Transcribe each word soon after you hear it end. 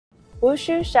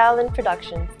Wushu Shaolin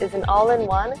Productions is an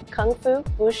all-in-one Kung Fu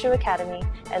Wushu Academy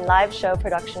and live show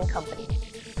production company.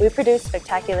 We produce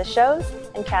spectacular shows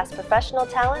and cast professional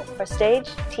talent for stage,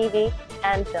 TV,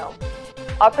 and film.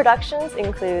 Our productions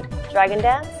include Dragon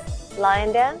Dance,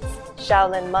 Lion Dance,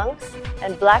 Shaolin Monks,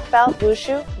 and Black Belt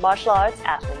Wushu martial arts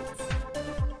athletes.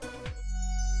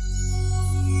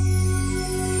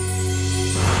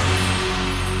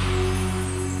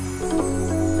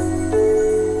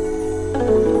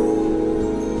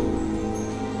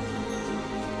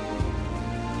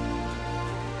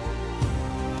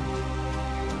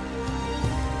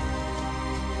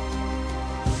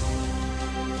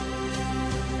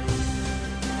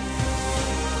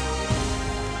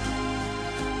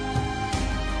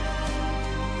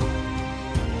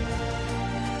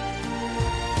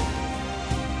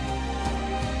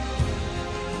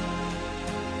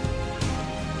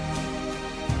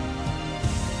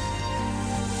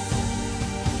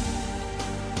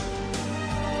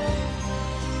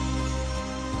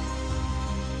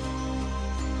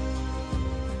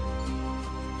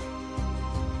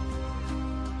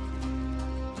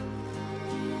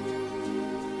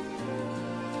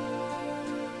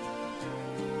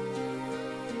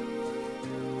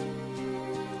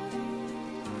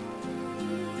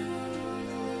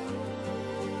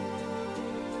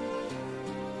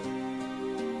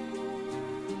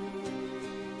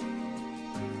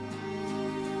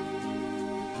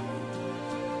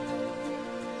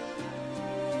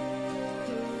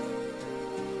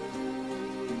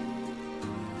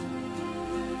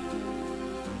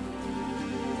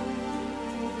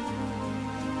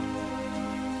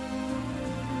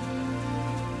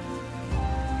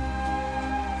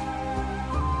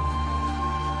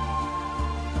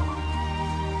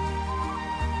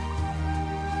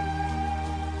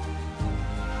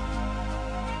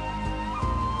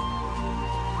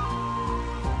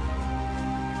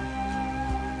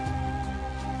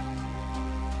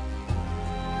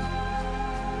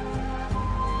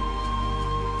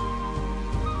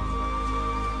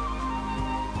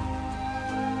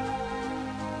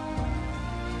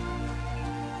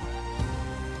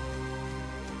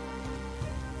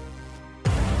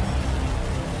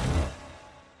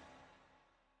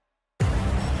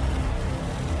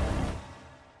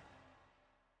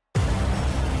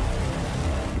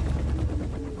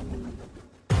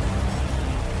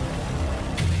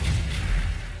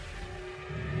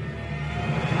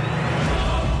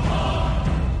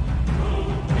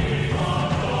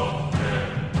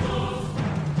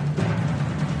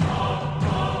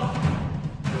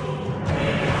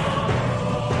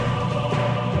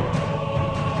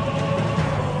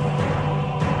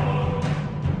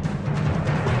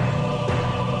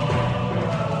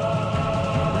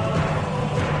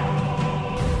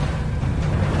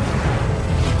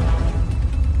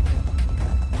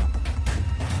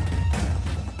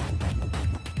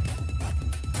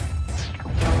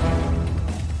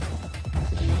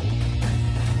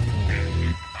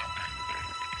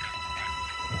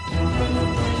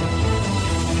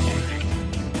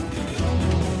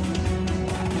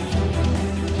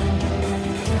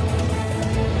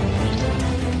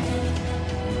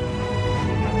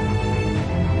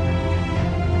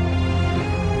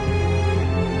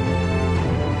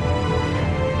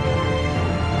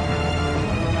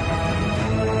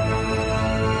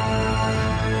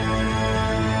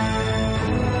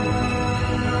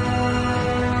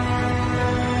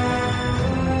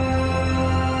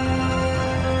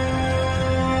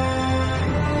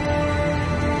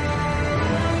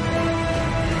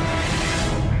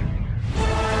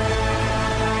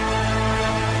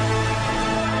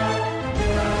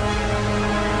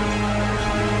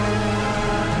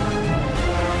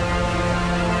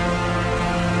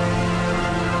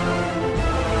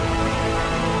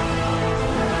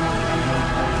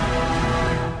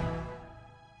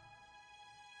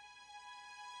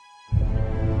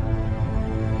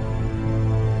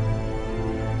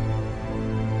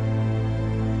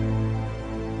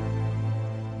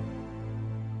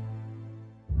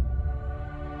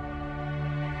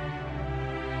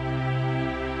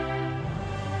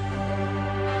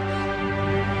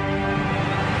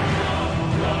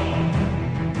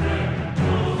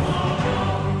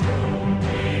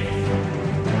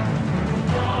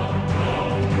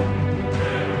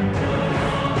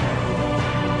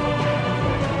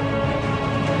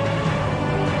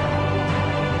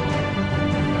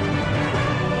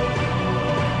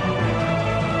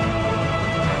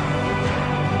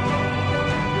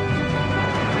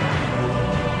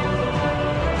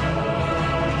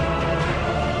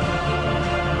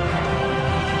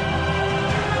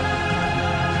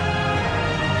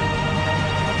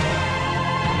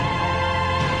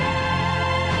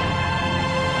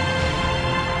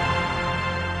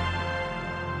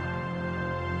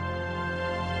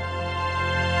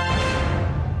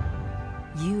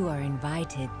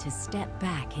 to step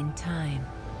back in time.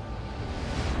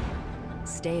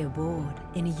 Stay aboard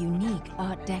in a unique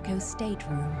Art Deco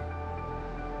stateroom.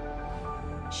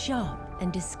 Shop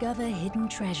and discover hidden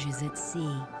treasures at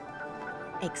sea.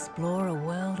 Explore a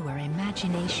world where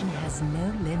imagination has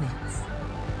no limits.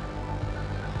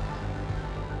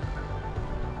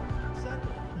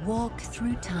 Walk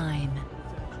through time.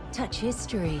 Touch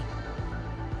history.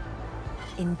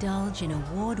 Indulge in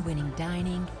award-winning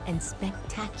dining and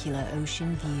spectacular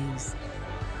ocean views.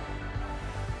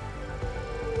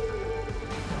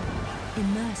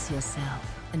 Immerse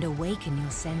yourself and awaken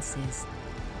your senses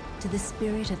to the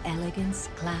spirit of elegance,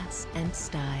 class, and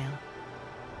style.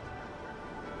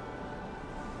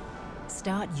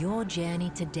 Start your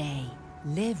journey today.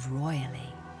 Live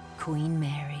royally. Queen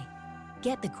Mary.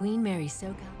 Get the Queen Mary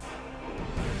SoCal.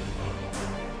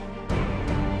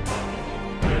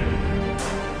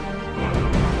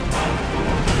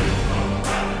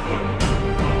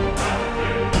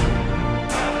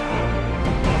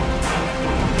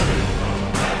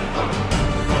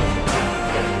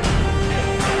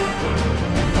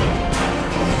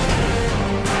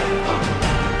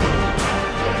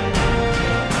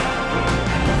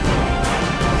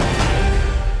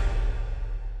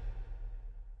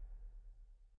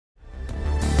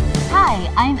 Hi,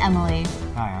 I'm Emily.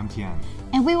 Hi, I'm Tian.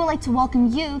 And we would like to welcome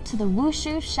you to the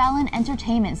Wushu Shaolin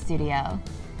Entertainment studio.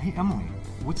 Hey, Emily,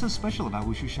 what's so special about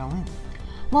Wushu Shaolin?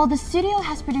 Well, the studio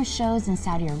has produced shows in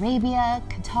Saudi Arabia,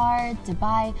 Qatar,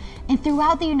 Dubai, and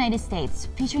throughout the United States,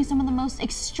 featuring some of the most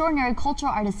extraordinary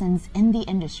cultural artisans in the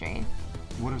industry.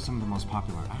 What are some of the most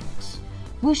popular acts?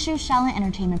 Wushu Shaolin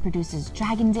Entertainment produces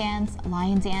dragon dance,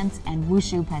 lion dance, and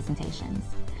wushu presentations.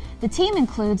 The team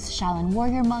includes Shaolin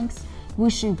warrior monks,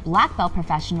 Wushu black belt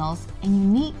professionals, and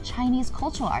unique Chinese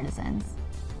cultural artisans.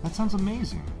 That sounds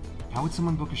amazing. How would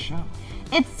someone book a show?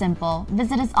 It's simple.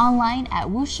 Visit us online at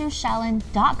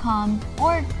wushushaolin.com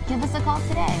or give us a call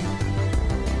today.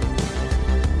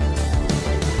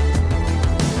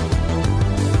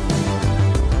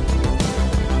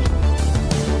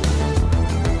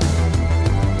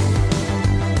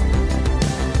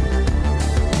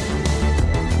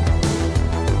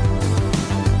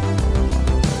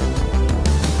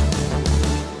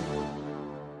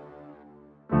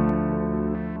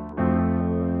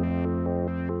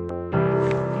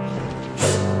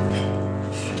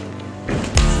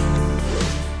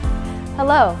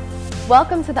 Hello,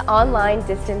 welcome to the online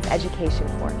distance education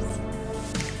course.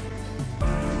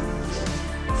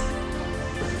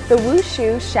 The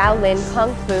Wushu Shaolin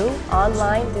Kung Fu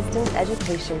online distance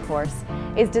education course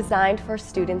is designed for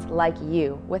students like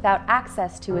you without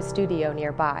access to a studio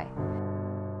nearby.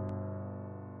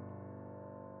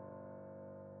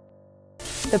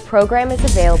 The program is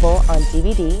available on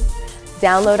DVD,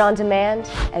 download on demand,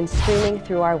 and streaming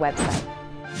through our website.